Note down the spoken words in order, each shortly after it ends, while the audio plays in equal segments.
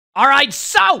All right,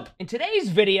 so in today's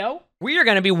video, we are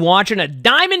going to be watching a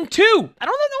Diamond 2. I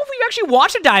don't know if we've actually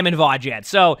watched a Diamond VOD yet,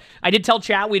 so I did tell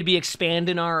chat we'd be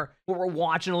expanding what we're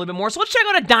watching a little bit more. So let's check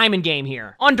out a Diamond game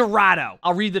here on Dorado.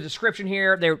 I'll read the description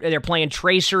here. They're playing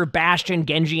Tracer, Bastion,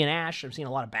 Genji, and Ashe. I've seen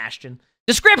a lot of Bastion.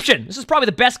 Description. This is probably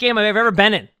the best game I've ever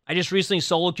been in. I just recently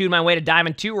solo queued my way to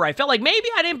Diamond 2, where I felt like maybe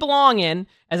I didn't belong in,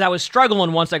 as I was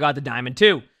struggling once I got to Diamond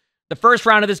 2. The first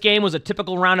round of this game was a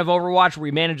typical round of Overwatch where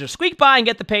we managed to squeak by and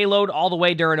get the payload all the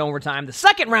way during overtime. The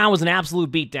second round was an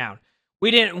absolute beatdown. We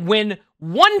didn't win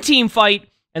one team fight,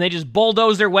 and they just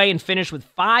bulldozed their way and finished with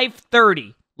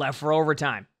 5:30 left for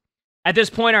overtime. At this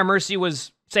point, our Mercy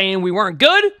was saying we weren't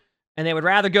good, and they would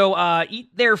rather go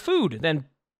eat their food than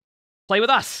play with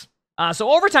us.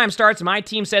 So overtime starts, and my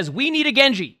team says, we need a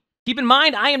Genji. Keep in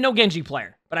mind, I am no Genji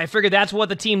player, but I figured that's what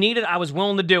the team needed. I was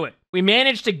willing to do it. We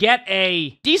managed to get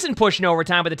a decent push in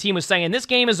overtime, but the team was saying, this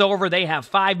game is over. They have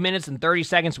 5 minutes and 30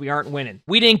 seconds. We aren't winning.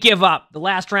 We didn't give up. The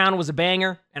last round was a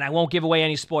banger, and I won't give away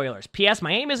any spoilers. P.S.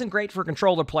 My aim isn't great for a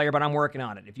controller player, but I'm working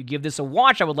on it. If you give this a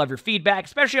watch, I would love your feedback,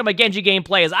 especially on my Genji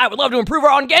gameplay, as I would love to improve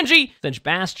on Genji, since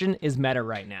Bastion is meta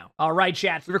right now. All right,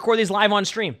 chat. We record these live on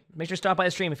stream. Make sure to stop by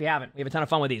the stream if you haven't. We have a ton of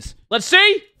fun with these. Let's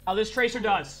see how this Tracer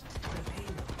does.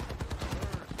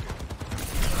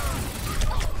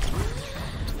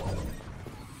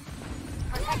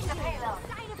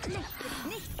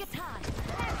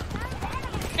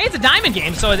 Hey, it's a Diamond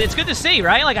game, so it's good to see,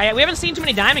 right? Like, we haven't seen too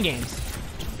many Diamond games.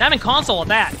 Diamond console at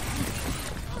that.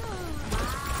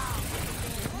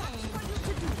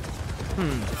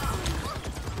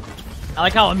 I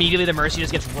like how immediately the Mercy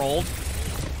just gets rolled.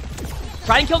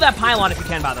 Try and kill that pylon if you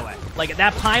can, by the way. Like,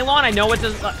 that pylon, I know it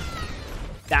does...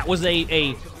 that was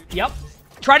Yep.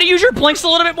 Try to use your blinks a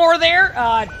little bit more there,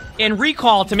 and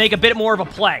recall to make a bit more of a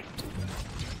play.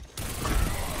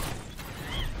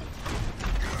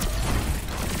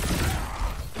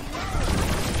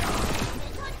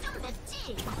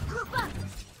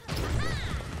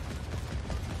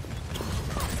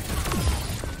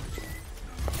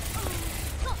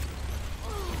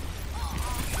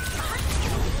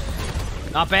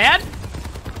 Not bad.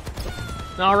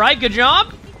 All right, good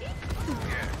job.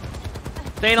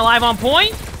 Staying alive on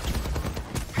point.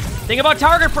 Think about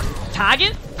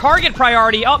target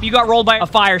priority. Oh, you got rolled by a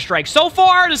fire strike. So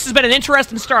far, this has been an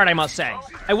interesting start, I must say.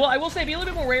 I will say, be a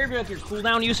little bit more wary with your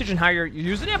cooldown usage and how you're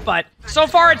using it, but so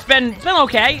far it's been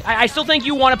okay. I still think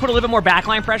you want to put a little bit more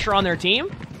backline pressure on their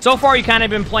team. So far, you kind of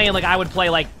been playing like I would play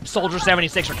like Soldier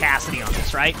 76 or Cassidy on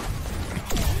this, right?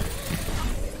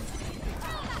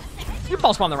 You can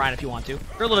pulse bomb the Rhino if you want to.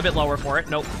 You're a little bit lower for it.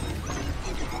 Nope.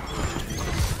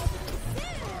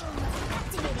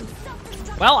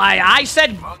 Well, I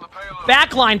said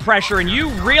backline pressure, and you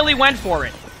really went for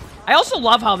it. I also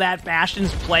love how that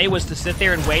Bastion's play was to sit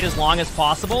there and wait as long as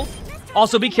possible.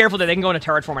 Also, be careful that they can go into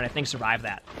turret form and I think survive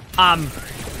that.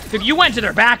 If you went to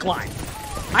their backline.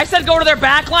 I said go to their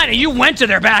backline, and you went to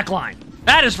their backline.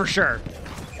 That is for sure.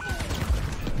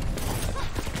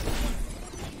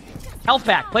 Health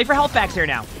pack. Play for health packs here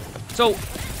now. So,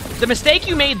 the mistake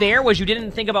you made there was you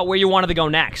didn't think about where you wanted to go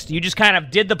next. You just kind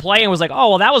of did the play and was like, oh,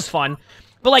 well, that was fun.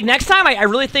 But, like, next time, I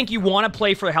really think you want to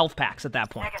play for the health packs at that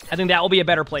point. I think that will be a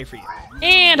better play for you.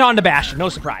 And on to Bastion. No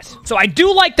surprise. So, I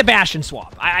do like the Bastion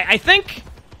swap. I think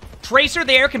Tracer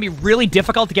there can be really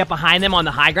difficult to get behind them on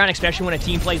the high ground, especially when a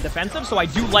team plays defensive. So, I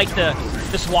do like the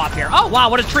swap here. Oh,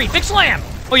 wow, what a treat. Big slam.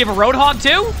 Oh, you have a Roadhog,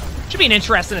 too? Should be an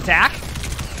interesting attack.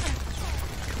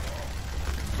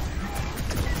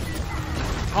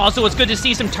 Also, it's good to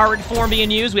see some turret form being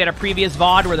used. We had a previous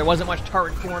VOD where there wasn't much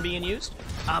turret form being used.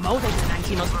 Oh, thank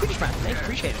you, 19 months. Thanks,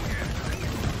 appreciate it.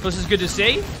 So this is good to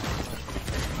see.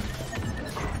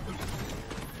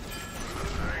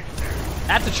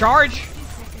 That's a charge.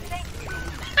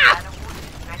 Ah!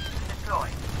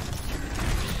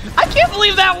 I can't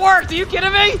believe that worked. Are you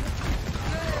kidding me?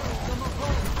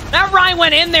 That Ryan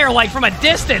went in there, like, from a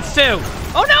distance, too.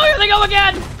 Oh, no, here they go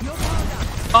again.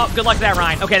 Oh, good luck to that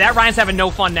Ryan. Okay, that Ryan's having no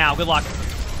fun now. Good luck.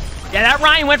 Yeah, that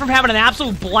Ryan went from having an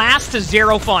absolute blast to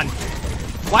zero fun.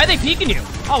 Why are they peeking you?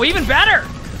 Oh, even better.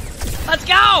 Let's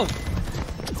go.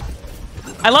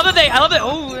 I love that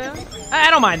oh, I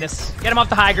don't mind this. Get him off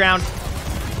the high ground.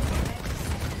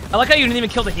 I like how you didn't even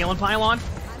kill the healing pylon.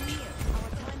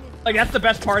 Like, that's the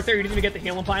best part there. You didn't even get the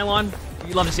healing pylon.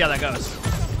 You love to see how that goes.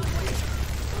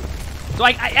 So,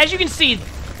 as you can see,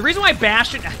 the reason why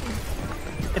Bastion...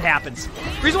 It happens.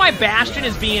 The reason why Bastion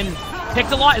is being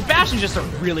picked a lot is Bastion's just a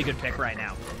really good pick right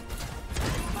now.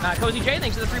 Cozy J,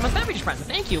 thanks for the 3-month membership present.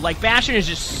 Thank you. Like, Bastion is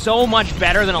just so much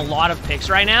better than a lot of picks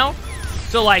right now.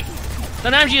 So, like,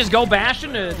 sometimes you just go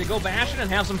Bastion to go Bastion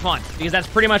and have some fun. Because that's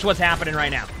pretty much what's happening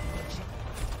right now.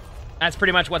 That's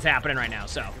pretty much what's happening right now,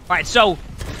 so. All right, so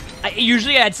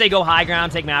usually I'd say go high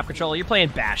ground, take map control. You're playing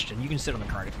Bastion. You can sit on the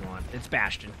card if you want. It's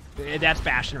Bastion. That's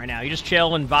Bastion right now. You just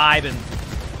chill and vibe,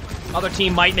 and other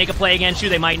team might make a play against you.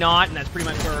 They might not, and that's pretty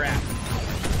much where we're at.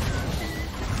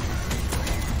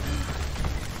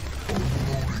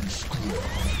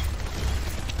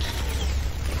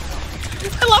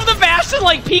 I love the Bastion,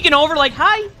 like, peeking over, like,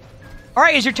 hi. All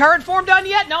right, is your turret form done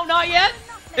yet? No, not yet.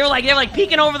 They're like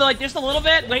peeking over the, like, just a little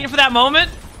bit, waiting for that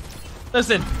moment.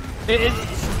 Listen,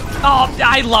 oh,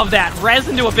 I love that. Res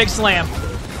into a big slam.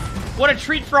 What a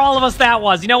treat for all of us that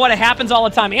was. You know what? It happens all the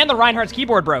time. And the Reinhardt's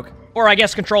keyboard broke. Or, I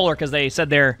guess, controller, because they said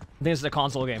I think this is a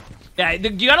console game. Yeah,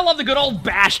 you gotta love the good old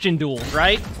Bastion duels,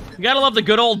 right? You gotta love the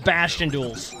good old Bastion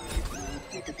duels.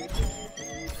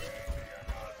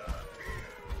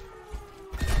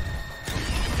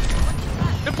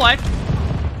 Good play.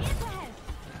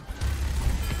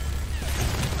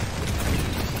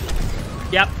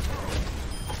 Yep.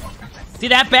 See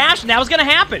that Bastion? That was going to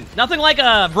happen. Nothing like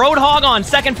a Roadhog on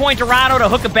second point Dorado to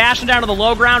hook a Bastion down to the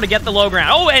low ground to get the low ground.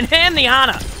 Oh, and the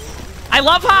Ana. I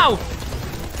love how...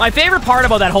 My favorite part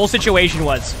about that whole situation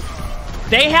was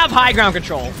they have high ground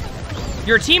control.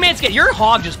 Your teammates get... Your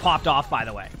Hog just popped off, by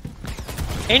the way.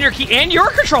 And your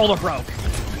controller broke.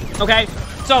 Okay?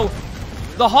 So,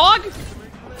 the Hog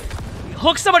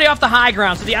hooks somebody off the high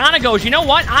ground. So the Ana goes, you know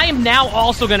what? I am now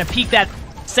also going to peek that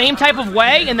same type of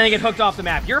way, and then they get hooked off the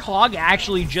map. Your Hog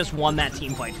actually just won that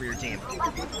team fight for your team.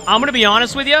 I'm going to be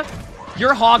honest with you.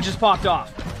 Your Hog just popped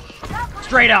off.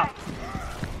 Straight up.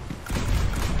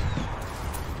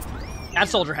 That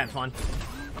soldier had fun.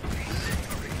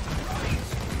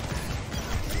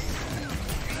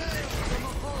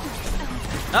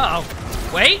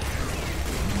 Uh-oh. Wait.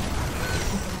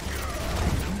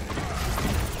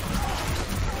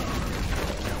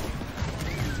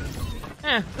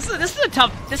 This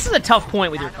is a tough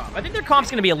point with your comp. I think their comp's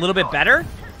gonna be a little bit better,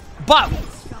 but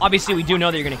obviously we do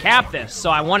know that you're gonna cap this, so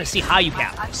I want to see how you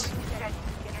cap this.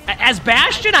 As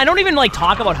Bastion, I don't even like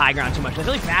talk about high ground too much. I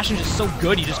feel like Bastion's just so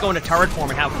good. You just go into turret form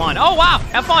and have fun. Oh wow,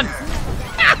 have fun!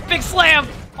 Ah, big slam.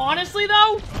 Honestly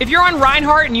though, if you're on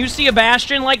Reinhardt and you see a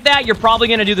Bastion like that, you're probably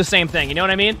gonna do the same thing. You know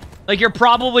what I mean? Like you're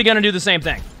probably gonna do the same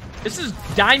thing. This is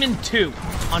Diamond 2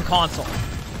 on console.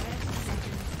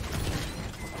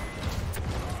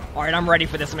 All right, I'm ready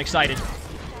for this. I'm excited.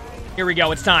 Here we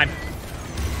go. It's time.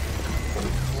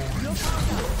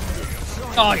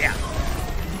 Oh, yeah.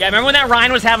 Yeah, remember when that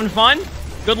Ryan was having fun?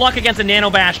 Good luck against a Nano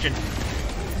Bastion.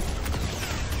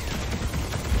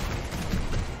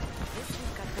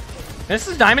 This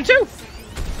is Diamond 2.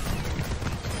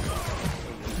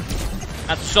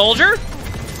 That's a soldier.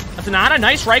 That's an Ana.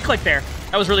 Nice right click there.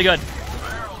 That was really good.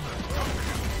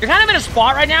 You're kind of in a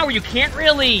spot right now where you can't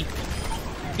really...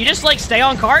 You just, like, stay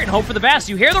on cart and hope for the best.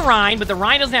 You hear the Rhine, but the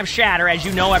Rhine doesn't have Shatter, as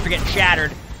you know after getting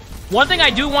shattered. One thing I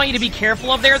do want you to be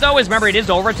careful of there, though, is remember, it is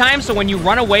overtime, so when you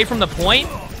run away from the point,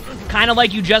 kind of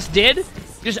like you just did,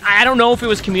 I don't know if it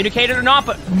was communicated or not,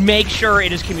 but make sure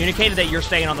it is communicated that you're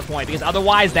staying on the point, because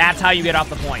otherwise, that's how you get off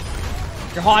the point.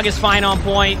 Your Hog is fine on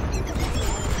point.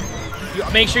 You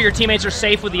make sure your teammates are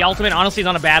safe with the ultimate. Honestly, it's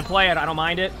not a bad play. I don't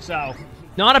mind it, so...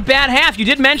 Not a bad half. You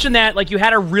did mention that, like, you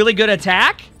had a really good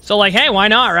attack. So, like, hey, why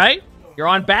not, right? You're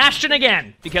on Bastion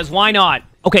again, because why not?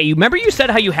 Okay, you remember you said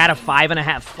how you had a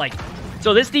 5.5, like...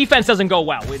 So this defense doesn't go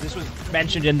well. This was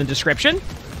mentioned in the description.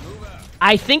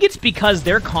 I think it's because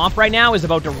their comp right now is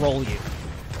about to roll you.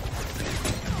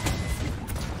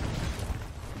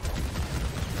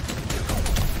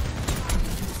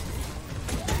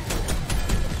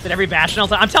 Did every Bastion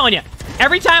ult? I'm telling you.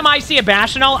 Every time I see a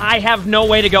Bastion ult, I have no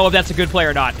way to go if that's a good play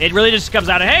or not. It really just comes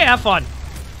out of, hey, have fun.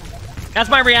 That's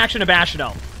my reaction to Bastion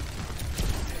ult.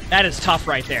 That is tough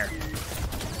right there.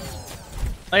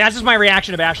 Like, that's just my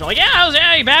reaction to Bastion ult. Like,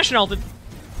 yeah, he Bastion ulted.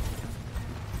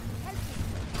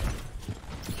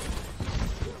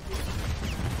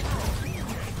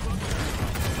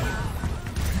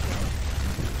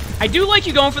 I do like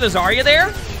you going for the Zarya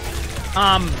there.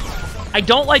 I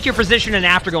don't like your position and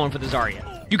after going for the Zarya.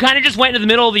 You kind of just went into the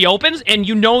middle of the opens, and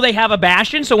you know they have a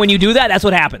Bastion, so when you do that, that's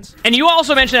what happens. And you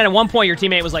also mentioned that at one point your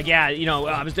teammate was like, yeah, you know,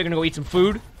 I was going to go eat some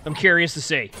food. I'm curious to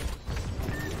see.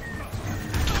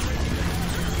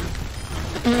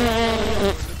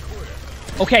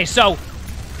 Okay, so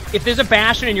if there's a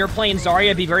Bastion and you're playing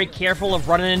Zarya, be very careful of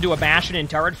running into a Bastion in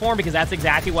turret form, because that's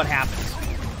exactly what happens.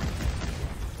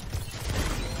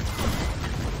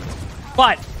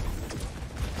 But...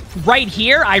 right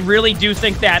here, I really do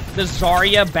think that the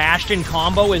Zarya-Bastion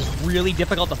combo is really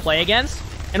difficult to play against.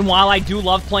 And while I do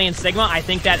love playing Sigma, I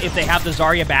think that if they have the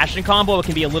Zarya-Bastion combo, it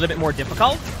can be a little bit more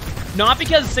difficult. Not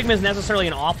because Sigma is necessarily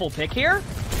an awful pick here,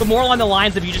 but more along the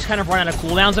lines of you just kind of run out of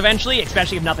cooldowns eventually,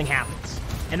 especially if nothing happens.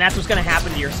 And that's what's going to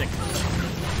happen to your Sigma.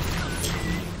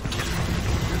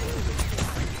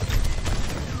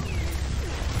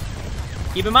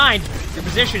 Keep in mind, your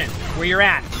positioning, where you're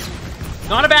at.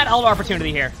 Not a bad ult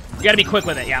opportunity here. You gotta be quick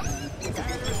with it, yeah.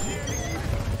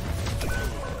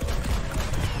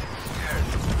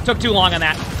 Took too long on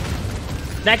that.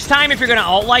 Next time, if you're gonna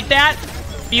ult like that,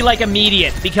 be like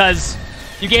immediate, because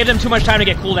you gave them too much time to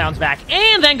get cooldowns back,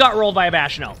 and then got rolled by a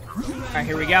Bastion ult. Alright,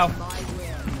 here we go.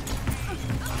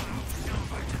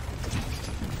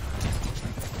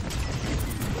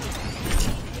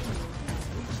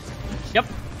 Yep.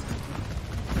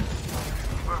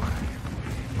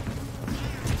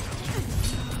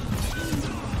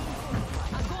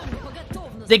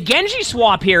 The Genji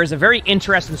swap here is a very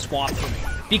interesting swap for me.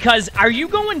 Because are you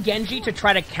going Genji to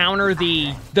try to counter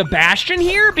the Bastion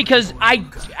here? Because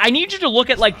I need you to look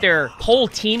at like their whole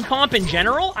team comp in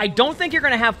general. I don't think you're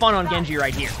going to have fun on Genji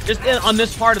right here. Just on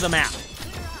this part of the map.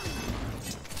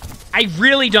 I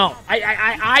really don't.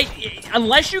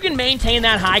 Unless you can maintain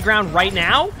that high ground right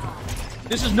now,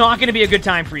 this is not going to be a good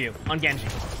time for you on Genji.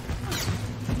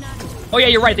 Oh yeah,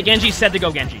 you're right. The Genji said to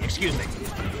go Genji. Excuse me.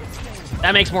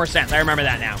 That makes more sense. I remember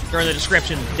that now. During the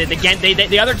description,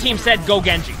 the other team said go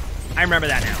Genji. I remember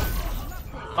that now.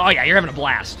 Oh yeah, you're having a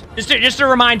blast. Just to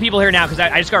remind people here now, because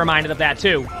I just got reminded of that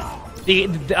too.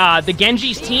 The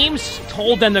Genji's teams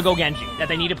told them to go Genji, that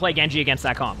they need to play Genji against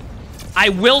that comp. I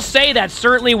will say that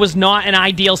certainly was not an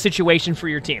ideal situation for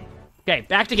your team. Okay,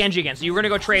 back to Genji again. So you were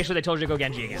going to go Trace, so they told you to go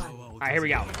Genji again. All right, here we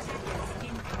go. I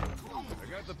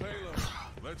got the payload.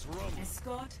 Let's run.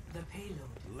 Escort the payload.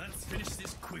 Let's finish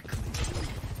this quickly.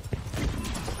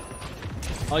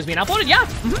 Oh, he's being uploaded? Yeah.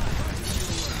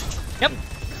 Yep.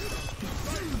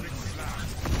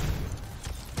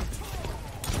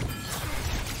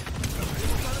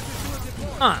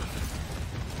 Huh.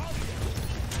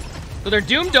 So they're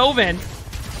Doom dove in.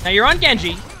 Now you're on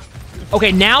Genji.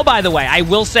 Okay, now, by the way, I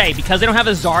will say, because they don't have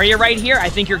a Zarya right here, I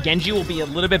think your Genji will be a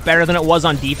little bit better than it was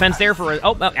on defense there.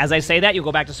 As I say that, you'll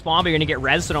go back to spawn, but you're going to get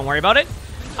res, so don't worry about it.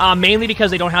 Mainly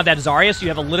because they don't have that Zarya, so you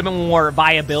have a little bit more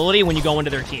viability when you go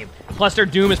into their team. Plus, their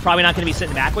Doom is probably not going to be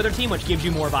sitting back with their team, which gives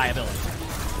you more viability.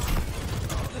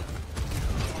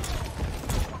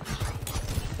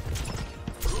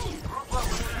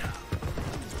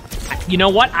 You know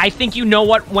what? I think you know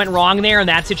what went wrong there in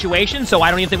that situation, so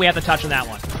I don't even think we have to touch on that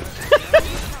one.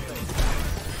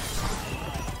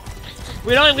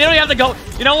 we don't even have to go.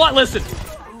 You know what? Listen.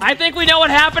 I think we know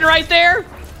what happened right there.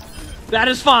 That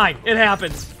is fine. It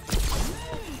happens.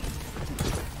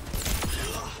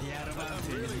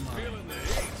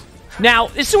 Now,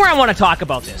 this is where I want to talk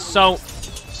about this. So,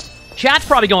 chat's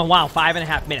probably going, wow,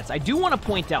 5.5 minutes. I do want to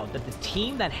point out that the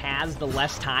team that has the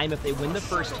less time, if they win the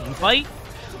first team fight,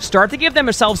 start to give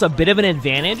themselves a bit of an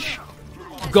advantage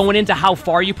going into how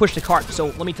far you push the cart. So,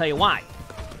 let me tell you why.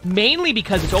 Mainly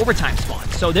because it's overtime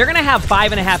spawns. So, they're going to have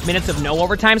 5.5 minutes of no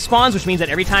overtime spawns, which means that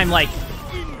every time, like,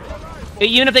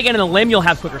 even if they get in the limb, you'll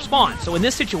have quicker spawns. So, in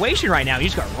this situation right now, you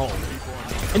just got rolled.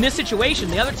 In this situation,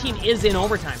 the other team is in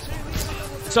overtime spawns.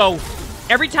 So,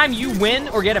 every time you win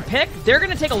or get a pick, they're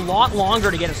going to take a lot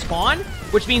longer to get a spawn,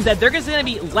 which means that there's going to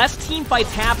be less team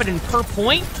fights happening per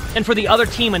point than for the other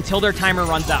team until their timer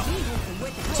runs out.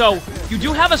 So, you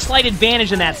do have a slight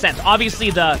advantage in that sense. Obviously,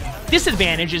 the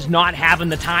disadvantage is not having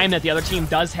the time that the other team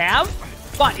does have,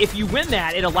 but if you win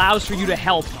that, it allows for you to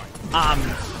help.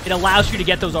 It allows you to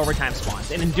get those overtime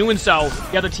spawns, and in doing so,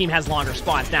 the other team has longer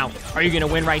spawns. Now, are you going to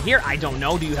win right here? I don't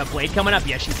know. Do you have Blade coming up?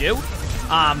 Yes, you do.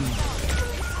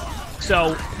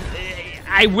 So,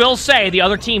 I will say the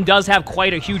other team does have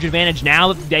quite a huge advantage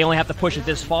now that they only have to push it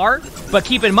this far. But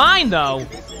keep in mind, though,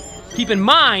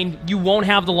 you won't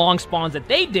have the long spawns that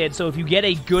they did, so if you get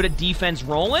a good defense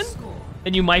rolling,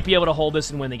 then you might be able to hold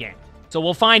this and win the game. So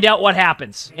we'll find out what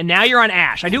happens. And now you're on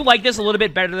Ashe. I do like this a little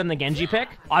bit better than the Genji pick.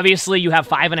 Obviously, you have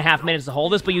 5.5 minutes to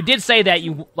hold this, but you did say that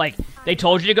they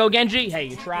told you to go Genji. Hey,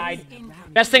 you tried.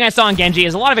 Best thing I saw in Genji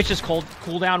is a lot of it's just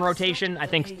cooldown rotation. I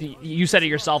think you said it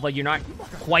yourself, like you're not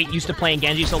quite used to playing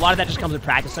Genji, so a lot of that just comes with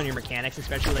practice on your mechanics,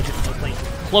 especially like just playing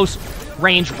close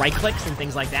range right clicks and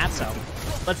things like that. So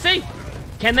let's see.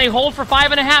 Can they hold for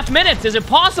 5.5 minutes? Is it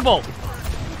possible?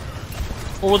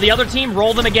 Or will the other team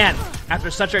roll them again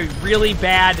after such a really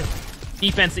bad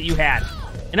defense that you had?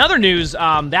 In other news,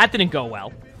 that didn't go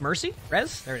well. Mercy?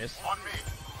 Rez? There it is.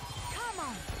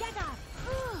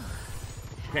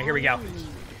 Okay, here we go.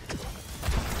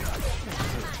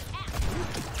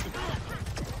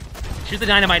 Shoot the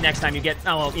dynamite next time you get...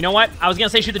 Oh, well, you know what? I was going to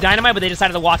say shoot the dynamite, but they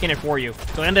decided to walk in it for you.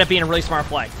 So it ended up being a really smart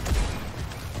play.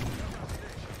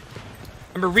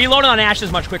 Remember, reloading on Ashe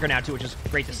is much quicker now, too, which is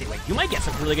great to see. Like, you might get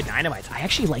some really good dynamites. I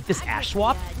actually like this Ashe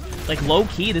swap. Like,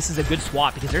 low-key, this is a good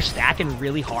swap because they're stacking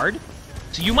really hard.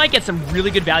 So you might get some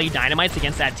really good value dynamites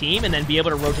against that team and then be able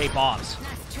to rotate bombs.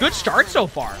 Good start so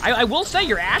far. I will say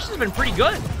your Ashe has been pretty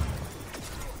good.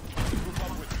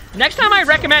 Next time I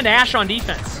recommend Ashe on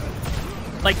defense.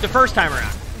 Like, the first time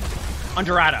around. On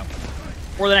Dorado.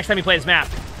 Or the next time you play this map.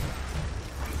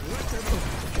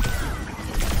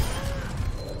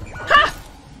 Ha!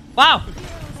 Wow.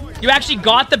 You actually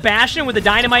got the Bastion with the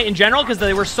Dynamite in general because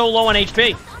they were so low on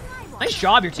HP. Nice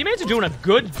job. Your teammates are doing a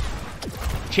good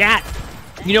chat.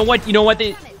 You know what?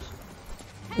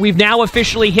 We've now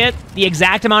officially hit the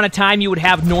exact amount of time you would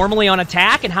have normally on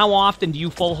attack, and how often do you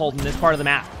full hold in this part of the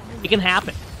map? It can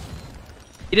happen.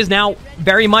 It is now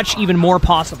very much even more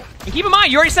possible. And keep in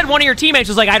mind, you already said one of your teammates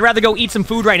was like, I'd rather go eat some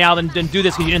food right now than do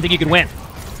this because you didn't think you could win.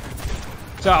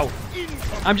 So,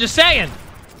 I'm just saying.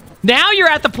 Now you're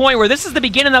at the point where this is the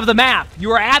beginning of the map.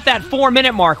 You are at that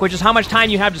 4-minute mark, which is how much time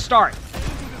you have to start.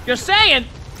 Just saying,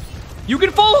 you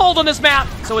can full hold on this map,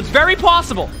 so it's very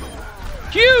possible.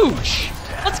 Huge!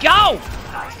 Let's go!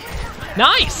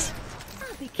 Nice!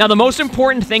 Now, the most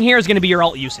important thing here is going to be your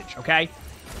ult usage, okay?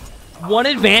 One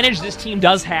advantage this team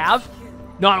does have,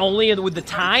 not only with the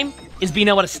time, is being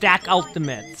able to stack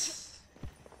ultimates.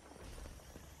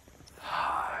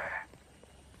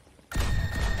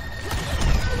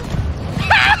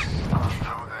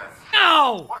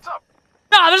 No!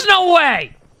 No, there's no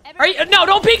way! No,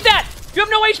 don't peek that! You have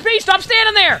no HP! Stop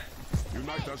standing there!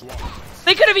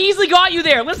 They could have easily got you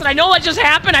there. Listen, I know that just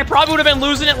happened. I probably would have been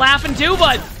losing it laughing too,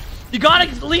 but you gotta,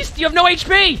 at least you have no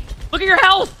HP. Look at your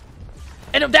health.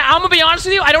 And I'm gonna be honest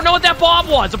with you, I don't know what that bomb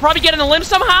was. I'll probably get in the limb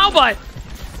somehow, but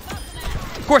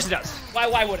of course it does.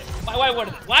 Why would it? Why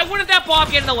wouldn't it? Why wouldn't that bomb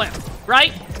get in the limb?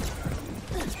 Right?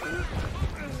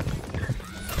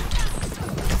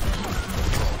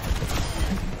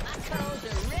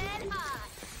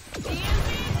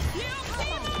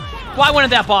 Why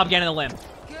wouldn't that bomb get in the limb?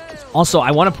 Also,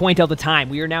 I want to point out the time.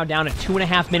 We are now down to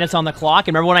 2.5 minutes on the clock.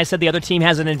 And remember when I said the other team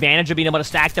has an advantage of being able to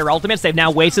stack their ultimates? They've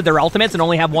now wasted their ultimates and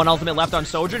only have one ultimate left on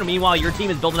Sojourn. Meanwhile, your team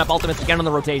is building up ultimates again on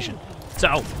the rotation.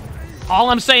 So, all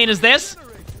I'm saying is this.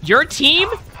 Your team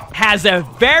has a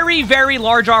very, very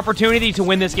large opportunity to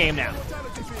win this game now.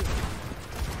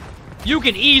 You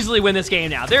can easily win this game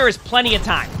now. There is plenty of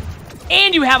time.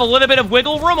 And you have a little bit of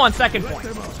wiggle room on second point.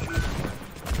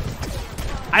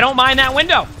 I don't mind that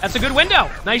window. That's a good window.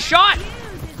 Nice shot.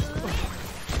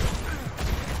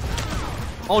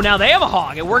 Oh, now they have a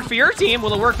hog. It worked for your team.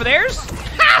 Will it work for theirs?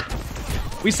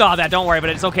 Ha! We saw that. Don't worry, but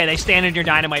it's okay. They stand in your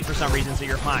dynamite for some reason, so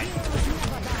you're fine.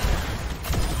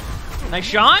 Nice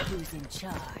shot.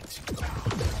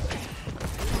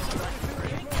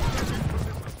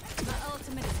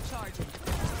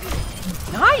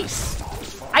 Nice.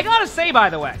 I gotta say, by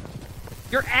the way,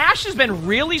 your Ashe has been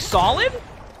really solid.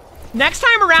 Next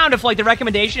time around, if like the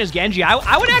recommendation is Genji,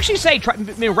 I would actually say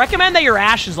recommend that your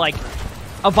Ashe is like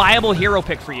a viable hero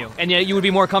pick for you, and you would be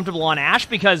more comfortable on Ashe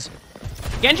because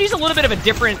Genji's a little bit of a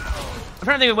different. I'm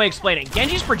trying to think of a way to explain it.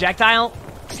 Genji's projectile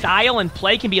style and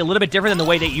play can be a little bit different than the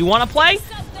way that you want to play.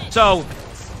 So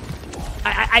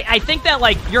I think that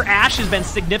like your Ashe has been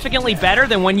significantly better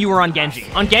than when you were on Genji.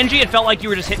 On Genji, it felt like you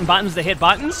were just hitting buttons to hit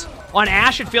buttons. On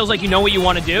Ashe, it feels like you know what you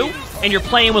want to do, and you're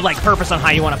playing with like purpose on how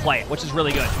you want to play it, which is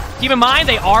really good. Keep in mind,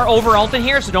 they are over-ulting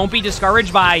here, so don't be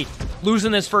discouraged by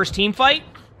losing this first team fight.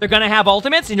 They're going to have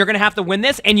ultimates, and you're going to have to win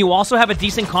this, and you also have a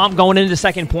decent comp going into the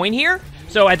second point here.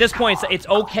 So at this point, it's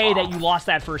okay that you lost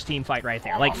that first team fight right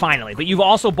there, like finally. But you've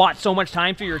also bought so much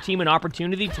time for your team an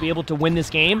opportunity to be able to win this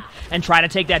game and try to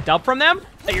take that dub from them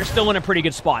that you're still in a pretty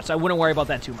good spot, so I wouldn't worry about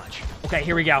that too much. Okay,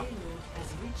 here we go.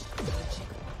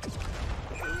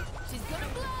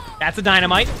 That's a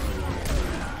dynamite.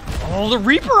 Oh, the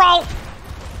Reaper ult!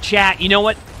 Chat, you know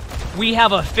what? We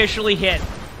have officially hit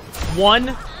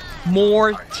one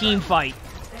more team fight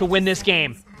to win this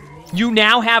game. You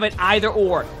now have it either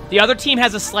or. The other team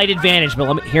has a slight advantage,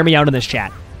 but hear me out in this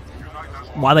chat.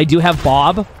 While they do have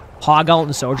Bob, Hog ult,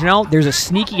 and Sojourn ult, there's a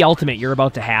sneaky ultimate you're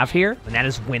about to have here, and that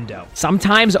is window.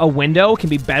 Sometimes a window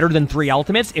can be better than 3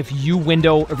 ultimates if your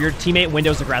teammate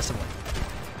windows aggressively.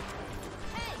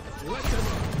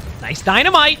 Nice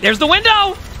dynamite. There's the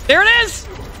window. There it is.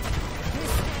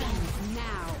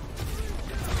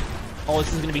 Oh,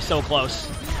 this is going to be so close.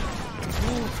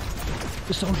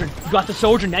 The Sojourn. You got the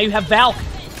Sojourn. Now you have Valk.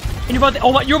 And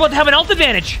you're about to have an ult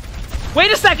advantage.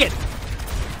 Wait a second.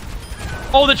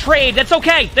 Oh, the trade. That's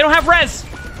okay. They don't have res.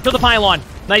 Kill the pylon.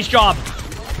 Nice job.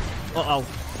 Uh-oh.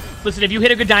 Listen, if you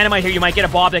hit a good dynamite here, you might get a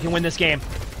Bob that can win this game.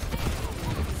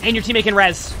 And your teammate can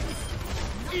res.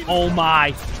 Oh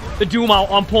my. The Doom out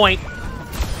on point.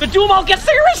 The Doom out gets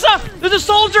Sarissa! There's a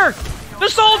soldier! The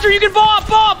soldier, you can bob!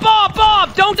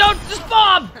 Don't, just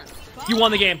bob! You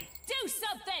won the game. Do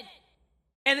something!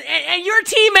 And your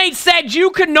teammates said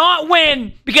you could not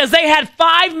win because they had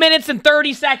 5 minutes and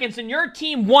 30 seconds and your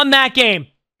team won that game.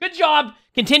 Good job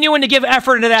continuing to give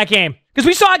effort into that game. Because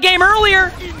we saw a game earlier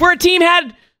where a team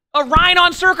had a Rhine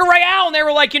on Circle Royale and they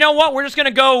were like, you know what, we're just going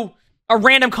to go a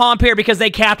random comp here because they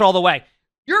capped all the way.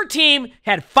 Your team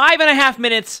had 5.5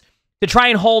 minutes to try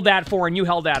and hold that for, and you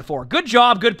held that for. Good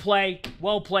job, good play,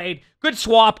 well played, good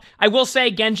swap. I will say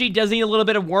Genji does need a little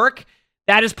bit of work.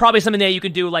 That is probably something that you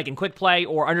can do like in quick play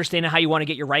or understanding how you want to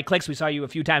get your right clicks. We saw you a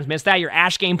few times miss that. Your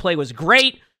Ashe gameplay was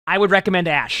great. I would recommend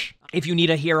Ashe if you need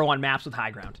a hero on maps with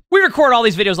high ground. We record all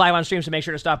these videos live on stream, so make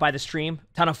sure to stop by the stream.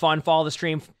 Ton of fun. Follow the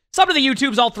stream. Sub to the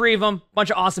YouTubes, all 3 of them. Bunch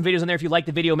of awesome videos in there. If you like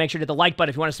the video, make sure to hit the like button.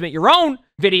 If you want to submit your own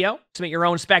video, submit your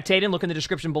own spectating, look in the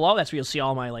description below. That's where you'll see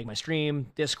all my my stream,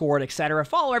 Discord, etc.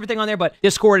 Follow everything on there, but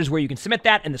Discord is where you can submit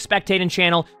that and the spectating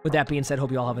channel. With that being said,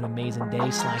 hope you all have an amazing day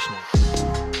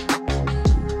 /night.